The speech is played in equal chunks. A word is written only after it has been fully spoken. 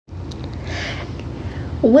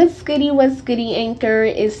What's goody, Anchor?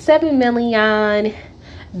 It's 7 Million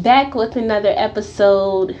back with another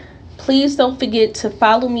episode. Please don't forget to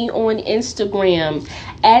follow me on Instagram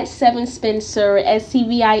at 7Spencer,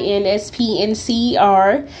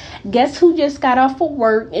 SEVINSPNCER. Guess who just got off of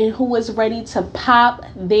work and who is ready to pop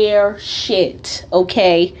their shit,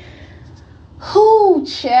 okay? Who,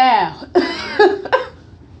 child?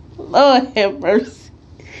 Lord have mercy.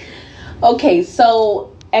 Okay,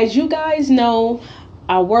 so as you guys know,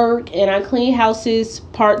 I work and I clean houses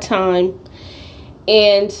part-time.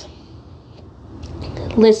 And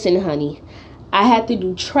listen, honey, I had to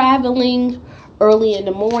do traveling early in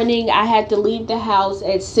the morning. I had to leave the house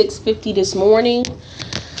at 6:50 this morning.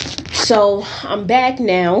 So I'm back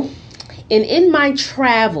now. And in my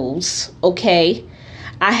travels, okay,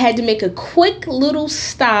 I had to make a quick little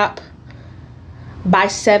stop by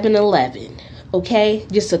 7-Eleven. Okay,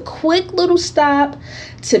 just a quick little stop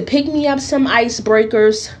to pick me up some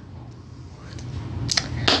icebreakers.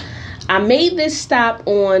 I made this stop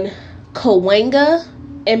on Cahuenga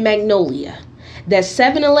and Magnolia. That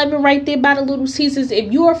 7-Eleven right there by the Little Caesars.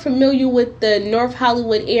 If you are familiar with the North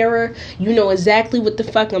Hollywood area, you know exactly what the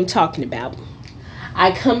fuck I'm talking about.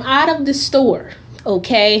 I come out of the store,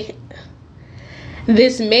 okay?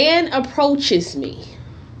 This man approaches me.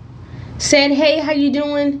 Said, hey, how you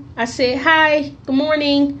doing? I said, hi, good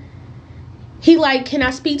morning. He like, can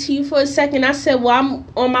I speak to you for a second? I said, well, I'm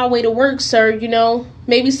on my way to work, sir. You know,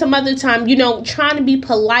 maybe some other time, trying to be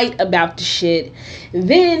polite about the shit.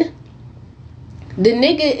 Then the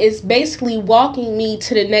nigga is basically walking me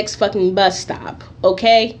to the next fucking bus stop,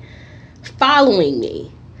 okay? Following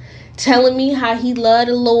me, telling me how he love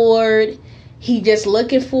the Lord. He just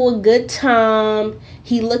looking for a good time.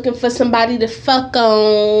 He looking for somebody to fuck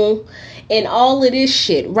on. And all of this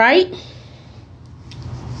shit, right?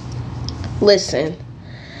 Listen,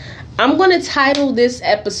 I'm going to title this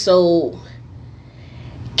episode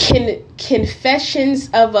Confessions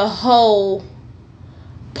of a Hoe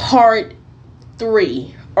Part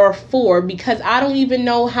 3 or 4, because I don't even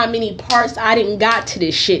know how many parts I didn't got to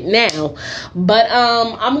this shit now. But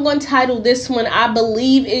I'm going to title this one, I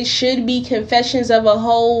believe it should be Confessions of a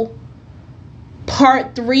Hoe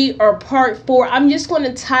Part 3 or Part 4. I'm just going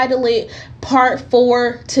to title it Part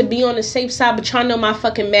 4 to be on the safe side, but y'all know my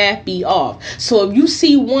fucking math be off. So if you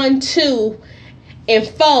see 1, 2, and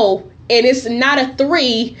 4, and it's not a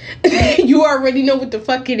 3, you already know what the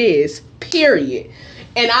fuck it is. Period.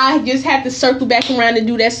 And I just have to circle back around and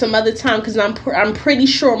do that some other time, because I'm pretty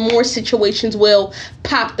sure more situations will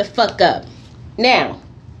pop the fuck up. Now,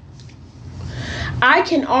 I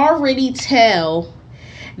can already tell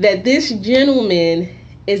that this gentleman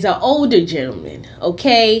is an older gentleman,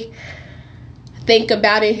 okay? Think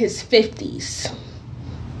about in his 50s,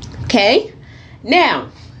 okay? Now,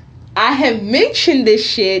 I have mentioned this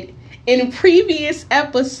shit in previous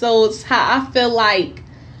episodes, how I feel like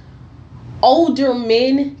older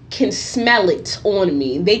men can smell it on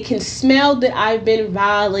me. They can smell that I've been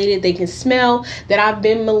violated. They can smell that I've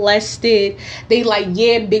been molested. They like,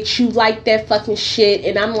 yeah, bitch, you like that fucking shit.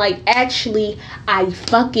 And I'm like, actually, I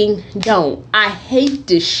fucking don't. I hate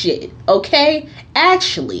this shit, okay?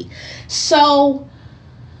 Actually. So,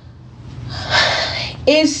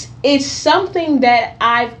 it's something that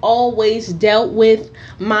I've always dealt with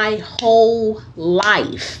my whole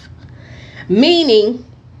life. Meaning,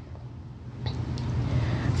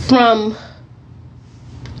 from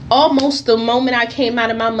almost the moment I came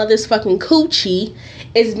out of my mother's fucking coochie,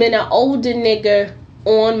 it's been an older nigga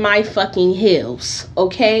on my fucking heels,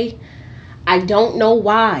 okay? I don't know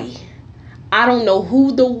why. I don't know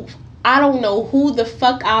who the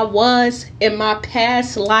fuck I was in my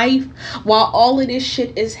past life while all of this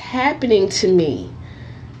shit is happening to me.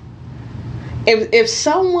 If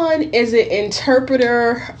someone is an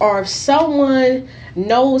interpreter, or if someone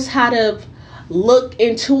knows how to look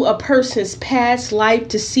into a person's past life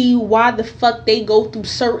to see why the fuck they go through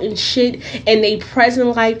certain shit in their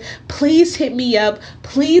present life, please hit me up.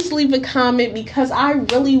 Please leave a comment, because I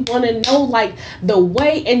really want to know, like, the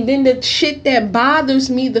way. And then the shit that bothers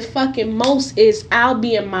me the fucking most is I'll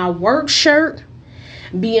be in my work shirt,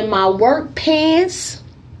 be in my work pants,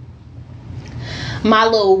 my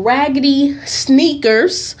little raggedy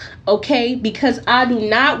sneakers, okay, because I do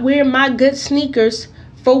not wear my good sneakers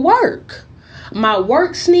for work. My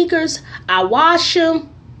work sneakers, I wash them.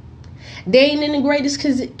 They ain't in the greatest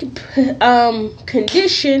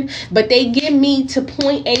condition, but they get me to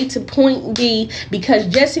point A to point B, because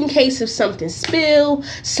just in case if something spill,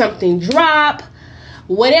 something drop,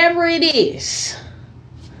 whatever it is,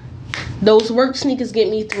 Those work sneakers get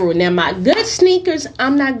me through. Now my good sneakers,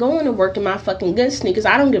 I'm not going to work in my fucking good sneakers.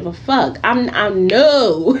 I don't give a fuck. I'm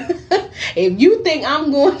no. If you think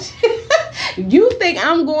I'm going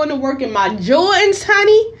to work in my Jordans,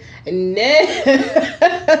 honey,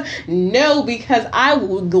 no, because I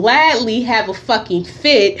will gladly have a fucking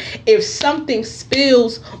fit if something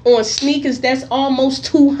spills on sneakers that's almost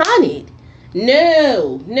 200.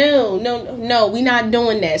 No, we not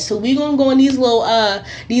doing that. So we gonna go in these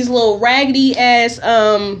little raggedy ass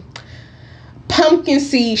pumpkin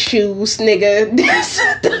seed shoes, nigga.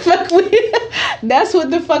 That's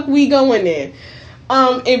what the fuck we going in.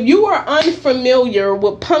 If you are unfamiliar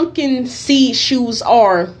with pumpkin seed shoes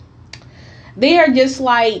are, they are just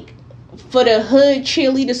like for the hood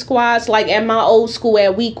cheerleader squads, like at my old school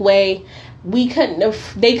at Weekway. They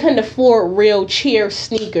couldn't afford real cheer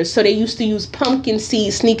sneakers, so they used to use pumpkin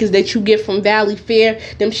seed sneakers that you get from Valley Fair.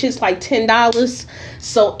 Them shit's like $10.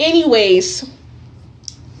 So anyways,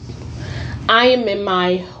 I am in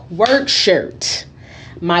my work shirt,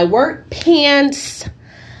 my work pants,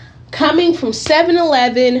 coming from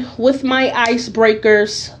 7-Eleven with my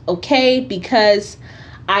icebreakers, okay? Because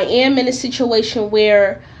I am in a situation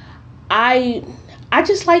where I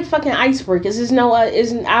just like fucking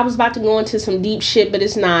icebreakers. I was about to go into some deep shit, but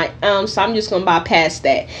it's not. So I'm just gonna bypass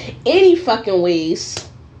that. Any fucking ways.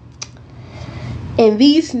 And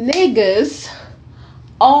these niggas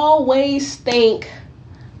always think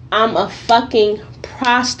I'm a fucking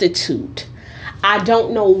prostitute. I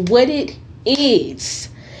don't know what it is.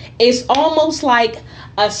 It's almost like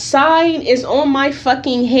a sign is on my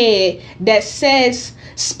fucking head that says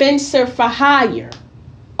Spencer for hire.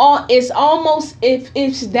 It's almost if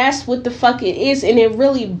that's what the fuck it is, and it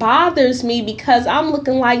really bothers me because I'm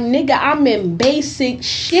looking like, nigga, I'm in basic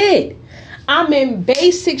shit. I ain't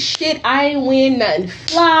wearing nothing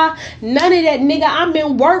fly, none of that, nigga. I'm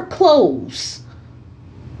in work clothes.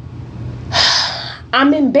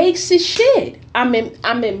 I'm in basic shit. I'm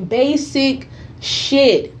in basic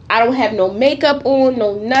shit. I don't have no makeup on,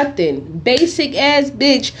 no nothing. Basic ass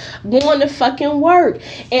bitch going to fucking work.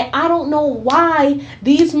 And I don't know why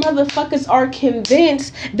these motherfuckers are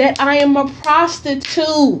convinced that I am a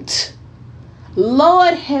prostitute.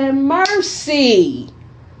 Lord have mercy.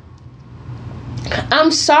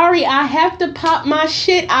 I'm sorry, I have to pop my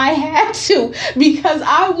shit. I had to, because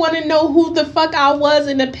I want to know who the fuck I was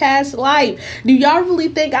in the past life. Do y'all really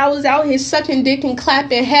think I was out here sucking dick and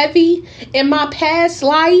clapping heavy in my past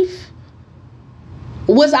life?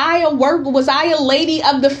 Was I a lady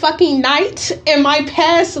of the fucking night in my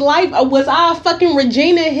past life? Or was I a fucking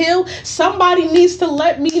Regina Hill? Somebody needs to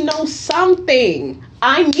let me know something.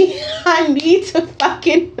 I need to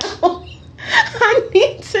fucking know. I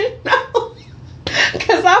need to know.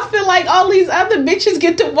 Because I feel like all these other bitches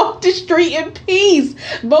get to walk the street in peace.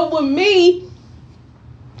 But with me,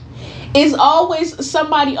 it's always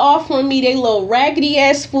somebody offering me their little raggedy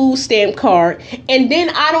ass food stamp card. And then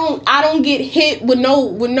I don't get hit with no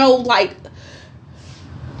like...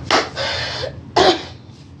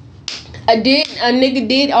 A nigga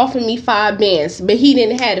did offer me 5 bands, but he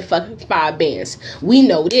didn't have the fucking 5 bands. We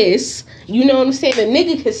know this. You know what I'm saying? A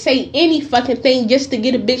nigga could say any fucking thing just to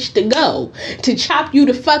get a bitch to go, to chop you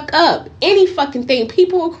the fuck up. Any fucking thing.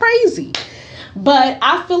 People are crazy. But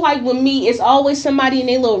I feel like with me, it's always somebody in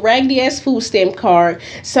their little raggedy ass food stamp card,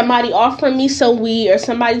 somebody offering me some weed, or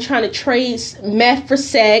somebody trying to trade meth for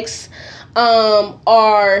sex,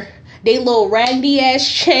 or they little raggedy ass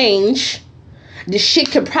change. The shit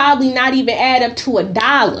could probably not even add up to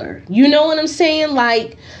 $1. You know what I'm saying?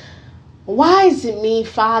 Like, why is it me,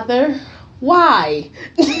 Father? Why?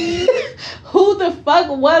 Who the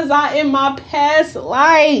fuck was I in my past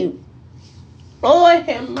life? Lord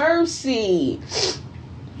have mercy.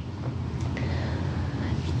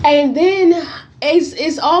 And then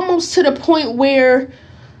it's almost to the point where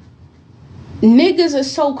niggas are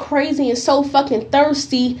so crazy and so fucking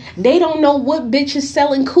thirsty, they don't know what bitch is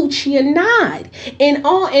selling coochie or not. And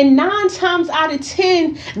 9 times out of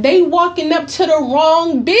 10, they walking up to the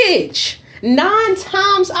wrong bitch. 9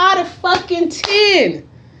 times out of fucking 10.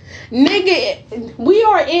 Nigga, we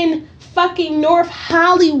are in fucking North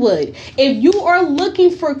Hollywood. If you are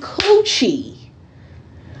looking for coochie,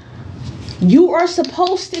 you are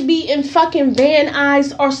supposed to be in fucking Van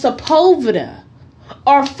Nuys or Sepulveda.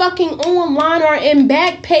 Or fucking online or in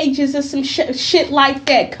back pages or some shit like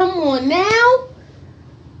that. Come on now.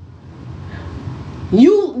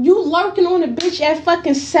 You lurking on a bitch at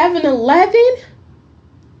fucking 7-Eleven?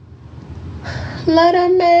 Lord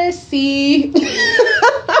have mercy.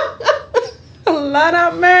 Lord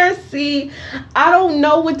have mercy. I don't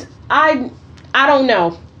know.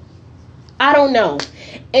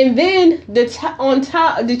 And then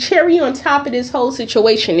the cherry on top of this whole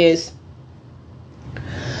situation is,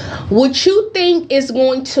 what you think is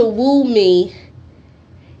going to woo me,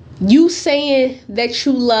 you saying that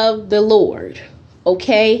you love the Lord,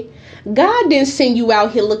 okay? God didn't send you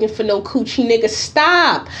out here looking for no coochie, nigga.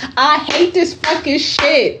 Stop. I hate this fucking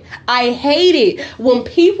shit. I hate it when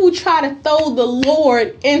people try to throw the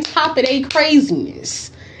Lord in top of their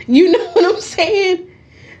craziness. You know what I'm saying?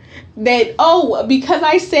 That, oh, because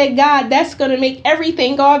I said God, that's going to make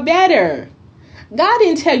everything all better. God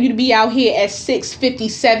didn't tell you to be out here at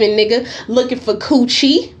 6:57, nigga, looking for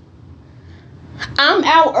coochie. I'm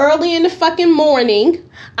out early in the fucking morning.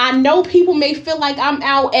 I know people may feel like I'm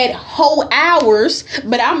out at whole hours,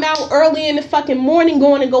 but I'm out early in the fucking morning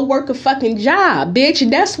going to go work a fucking job, bitch.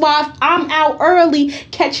 That's why I'm out early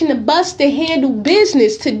catching the bus to handle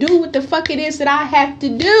business, to do what the fuck it is that I have to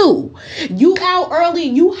do. You out early,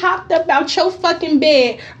 you hopped up out your fucking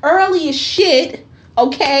bed early as shit,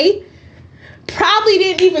 okay? Probably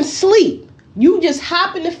didn't even sleep. You just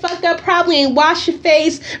hopping the fuck up, probably ain't wash your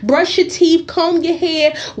face, brush your teeth, comb your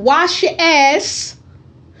hair, wash your ass,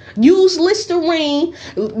 use Listerine,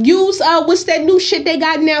 use what's that new shit they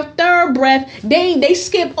got now, Third Breath. They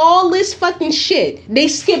skip all this fucking shit. They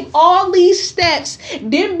skip all these steps,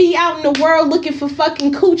 then be out in the world looking for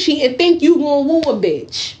fucking coochie and think you gonna woo a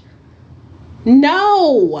bitch.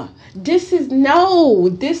 No, this is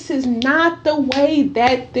not the way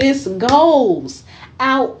that this goes.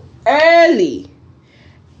 Out early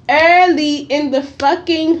in the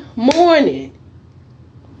fucking morning,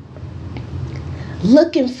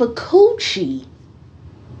 looking for coochie,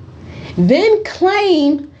 then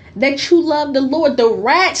claim that you love the Lord. The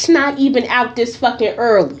rat's not even out this fucking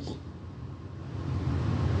early.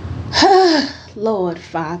 Lord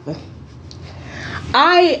Father,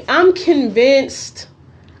 I'm convinced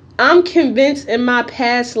in my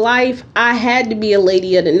past life I had to be a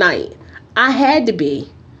lady of the night. I had to be.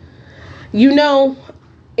 You know,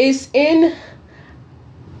 I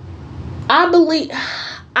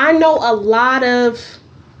know a lot of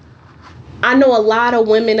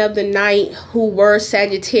women of the night who were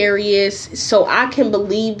Sagittarius, so I can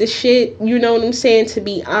believe the shit, you know what I'm saying? To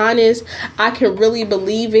be honest, I can really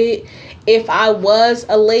believe it. If I was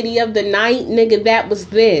a lady of the night, nigga, that was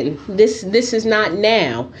then. This is not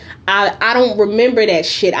now. I don't remember that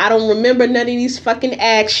shit. I don't remember none of these fucking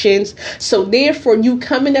actions. So therefore, you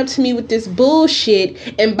coming up to me with this bullshit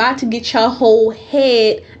and about to get your whole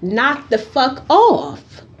head knocked the fuck off.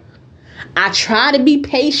 I try to be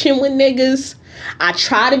patient with niggas. I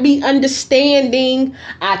try to be understanding.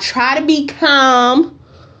 I try to be calm.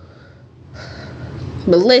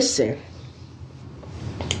 But listen.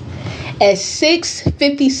 At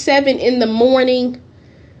 6:57 in the morning,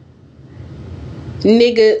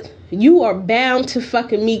 nigga, you are bound to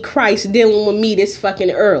fucking meet Christ dealing with me this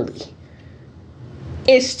fucking early.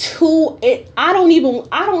 I don't even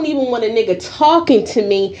want a nigga talking to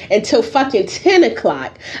me until fucking 10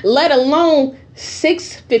 o'clock, let alone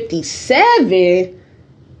 6:57.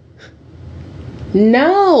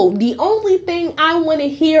 No, the only thing I want to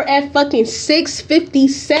hear at fucking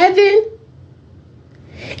 6:57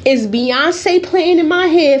 is Beyonce playing in my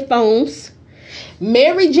headphones,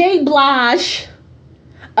 Mary J. Blige,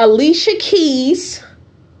 Alicia Keys,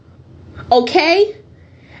 okay?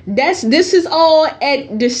 This is all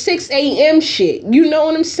at the 6 a.m. shit. You know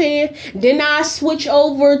what I'm saying? Then I switch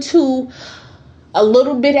over to a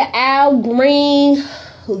little bit of Al Green,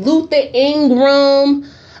 Luther Ingram,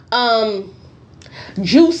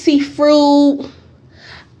 Juicy Fruit,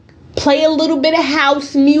 play a little bit of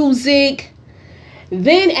house music.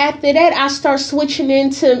 Then after that, I start switching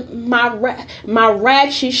into my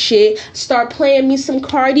ratchet shit. Start playing me some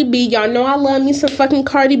Cardi B. Y'all know I love me some fucking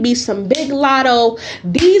Cardi B. Some Big Lotto.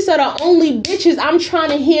 These are the only bitches I'm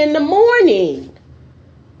trying to hear in the morning.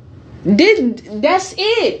 That's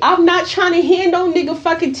it. I'm not trying to hear no nigga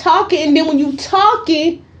fucking talking. And then when you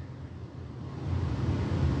talking,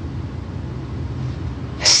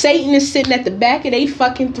 Satan is sitting at the back of their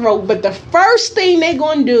fucking throat. But the first thing they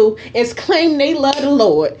gonna do is claim they love the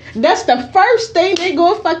Lord. That's the first thing they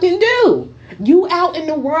gonna fucking do. You out in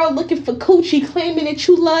the world looking for coochie, claiming that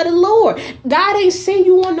you love the Lord. God ain't send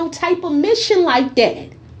you on no type of mission like that.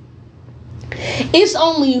 It's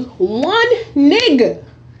only one nigga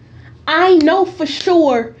I know for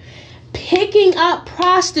sure picking up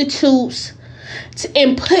prostitutes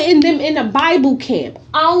and putting them in a Bible camp.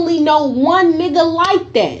 I only know one nigga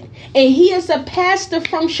like that. And he is a pastor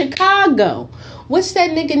from Chicago. What's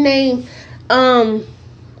that nigga name?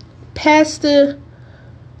 Pastor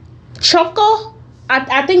Choco?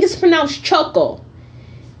 I think it's pronounced Choco.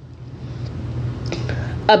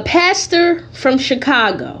 A pastor from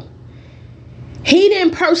Chicago. He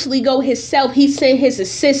didn't personally go himself. He sent his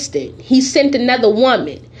assistant. He sent another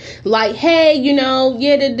woman. Like, hey,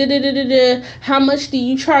 how much do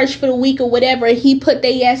you charge for the week or whatever? And he put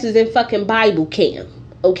their asses in fucking Bible camp.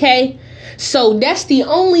 Okay? So that's the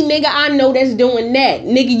only nigga I know that's doing that.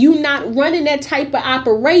 Nigga, you not running that type of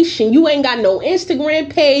operation. You ain't got no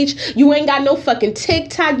Instagram page. You ain't got no fucking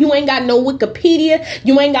TikTok. You ain't got no Wikipedia.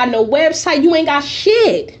 You ain't got no website. You ain't got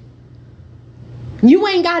shit. You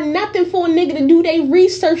ain't got nothing for a nigga to do their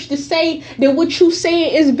research to say that what you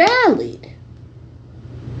saying is valid.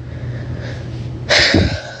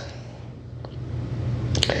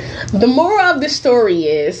 The moral of the story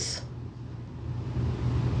is,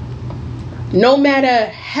 no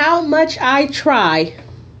matter how much I try,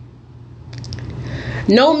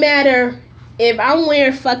 no matter if I'm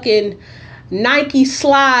wearing fucking Nike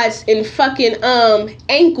slides and fucking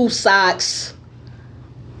ankle socks,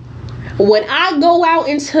 when I go out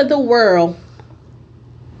into the world,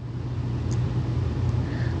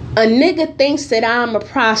 a nigga thinks that I'm a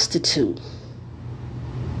prostitute.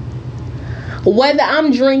 Whether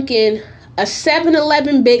I'm drinking a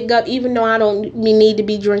 7-Eleven Big Gulp, even though I don't need to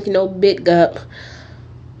be drinking no Big Gulp.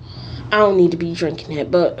 I don't need to be drinking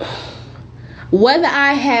that. But whether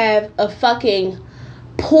I have a fucking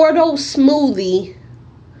Porto smoothie,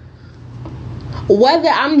 whether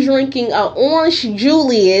I'm drinking an Orange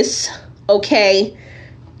Julius, okay,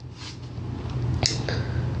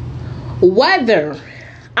 whether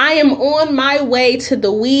I am on my way to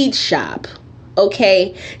the weed shop,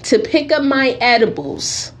 okay, to pick up my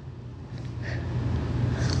edibles,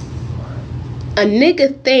 a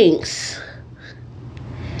nigga thinks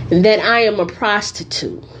that I am a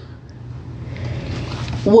prostitute.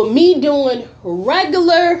 With me doing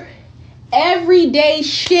regular, everyday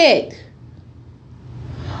shit,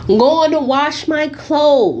 going to wash my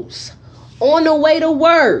clothes, on the way to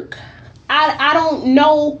work, I don't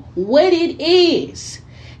know what it is.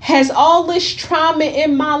 Has all this trauma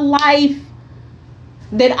in my life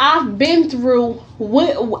that I've been through,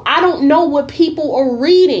 I don't know what people are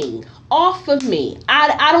reading off of me.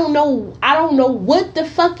 I don't know what the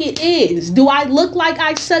fuck it is. Do I look like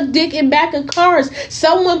I suck dick in back of cars?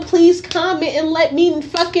 Someone please comment and let me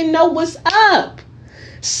fucking know what's up.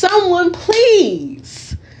 Someone please.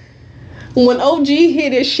 When OG hear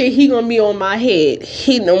this shit, he gonna be on my head.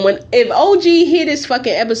 If OG hear this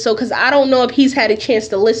fucking episode, cause I don't know if he's had a chance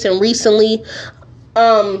to listen recently.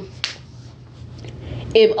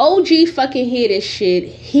 If OG fucking hear this shit,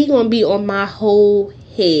 he gonna be on my whole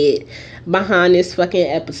head behind this fucking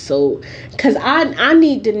episode. Cause I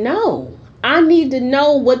need to know. I need to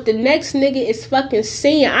know what the next nigga is fucking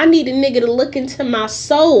saying. I need a nigga to look into my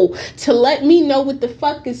soul to let me know what the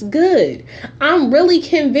fuck is good. I'm really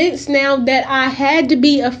convinced now that I had to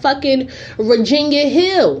be a fucking Virginia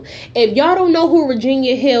Hill. If y'all don't know who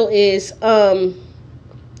Virginia Hill is, I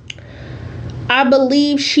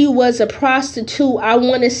believe she was a prostitute, I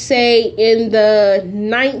want to say in the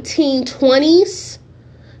 1920s.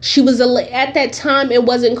 She was at that time, it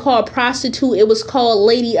wasn't called prostitute, it was called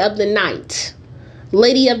Lady of the Night.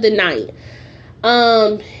 Lady of the Night.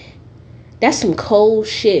 That's some cold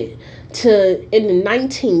shit. In the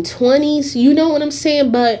 1920s, you know what I'm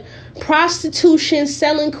saying? But prostitution,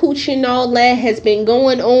 selling coochie and all that has been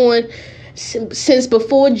going on since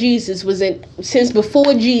before Jesus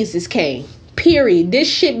came. Period.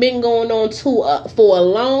 This shit been going on for a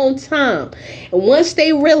long time. And once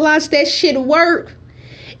they realized that shit worked,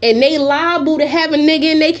 and they liable to have a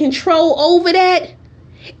nigga in they control over that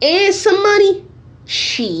and some money,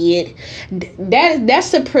 shit,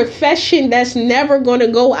 that's a profession that's never gonna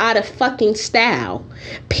go out of fucking style.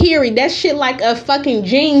 Period. That shit like a fucking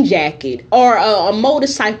jean jacket or a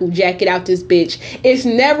motorcycle jacket out this bitch. It's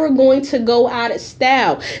never going to go out of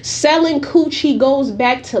style. Selling coochie goes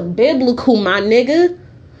back to biblical, my nigga.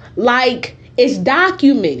 Like, it's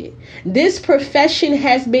documented. This profession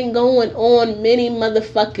has been going on many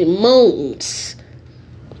motherfucking moons.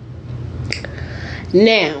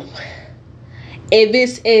 Now, if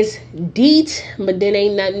it's as deep, but then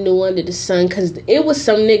ain't nothing new under the sun, because it was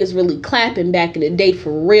some niggas really clapping back in the day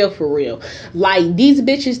for real, for real. Like, these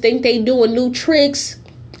bitches think they doing new tricks.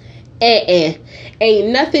 Ain't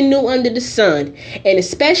nothing new under the sun. And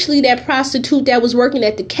especially that prostitute that was working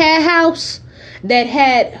at the cat house that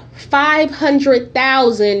had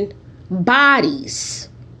 500,000 bodies.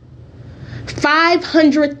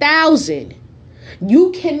 500,000.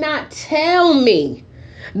 You cannot tell me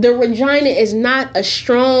the vagina is not a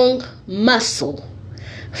strong muscle.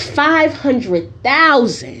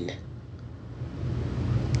 500,000.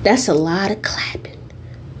 That's a lot of clapping.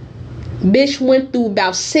 Bitch went through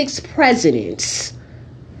about 6 presidents.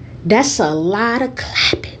 That's a lot of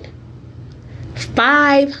clapping.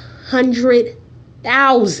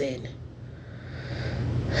 500,000.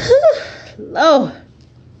 Lord.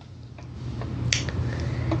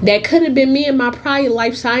 That could have been me in my prior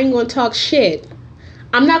life, so I ain't gonna talk shit.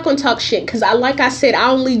 I'm not gonna talk shit because like I said, I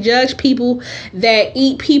only judge people that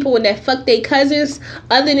eat people and that fuck their cousins.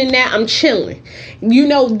 Other than that, I'm chilling. You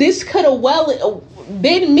know, this could have well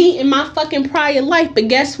been me in my fucking prior life, but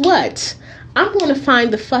guess what? I'm gonna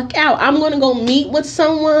find the fuck out. I'm gonna go meet with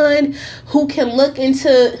someone who can look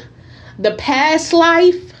into the past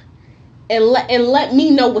life and let me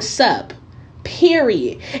know what's up.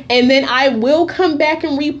 Period. And then I will come back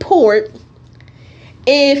and report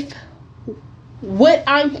if what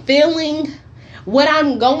I'm feeling, what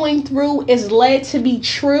I'm going through is led to be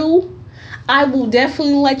true. I will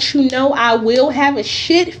definitely let you know. I will have a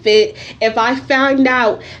shit fit if I find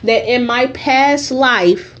out that in my past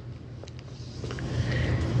life,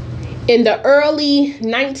 in the early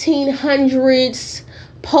 1900s,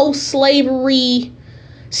 post-slavery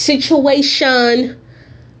situation,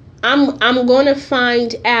 I'm gonna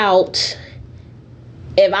find out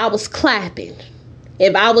if I was clapping.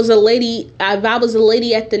 If I was a lady of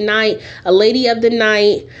the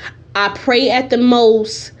night, I pray at the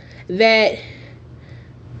most that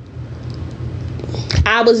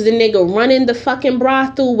I was the nigga running the fucking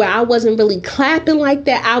brothel where I wasn't really clapping like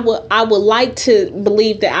that. I would like to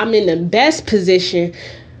believe that I'm in the best position,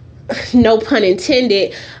 no pun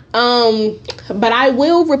intended. But I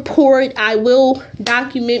will report, I will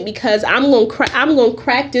document, because I'm gonna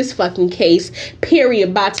crack this fucking case,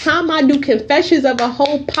 period. By the time I do Confessions of a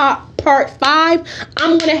Hoe part 5,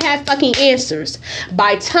 I'm gonna have fucking answers.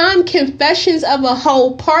 By time Confessions of a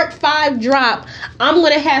Hoe part 5 drop, I'm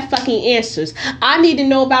gonna have fucking answers. I need to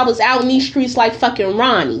know if I was out in these streets like fucking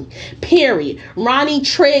Ronnie, period. Ronnie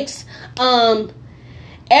Tricks,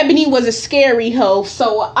 Ebony was a scary hoe,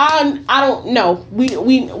 so I don't know.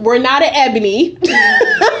 We're not an Ebony.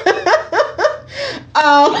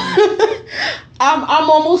 I'm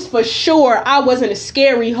almost for sure I wasn't a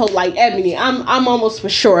scary hoe like Ebony. I'm almost for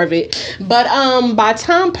sure of it. But by the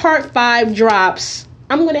time part 5 drops,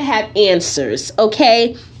 I'm gonna have answers,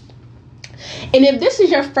 okay? And if this is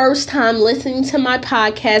your first time listening to my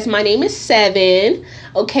podcast, my name is Seven.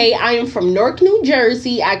 Okay, I am from Newark, New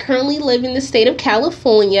Jersey. I currently live in the state of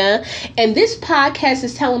California. And this podcast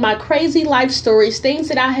is telling my crazy life stories, things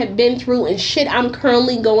that I have been through, and shit I'm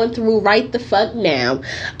currently going through right the fuck now.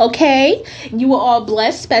 Okay? You are all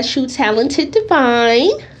blessed, special, talented,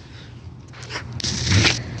 divine.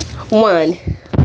 1.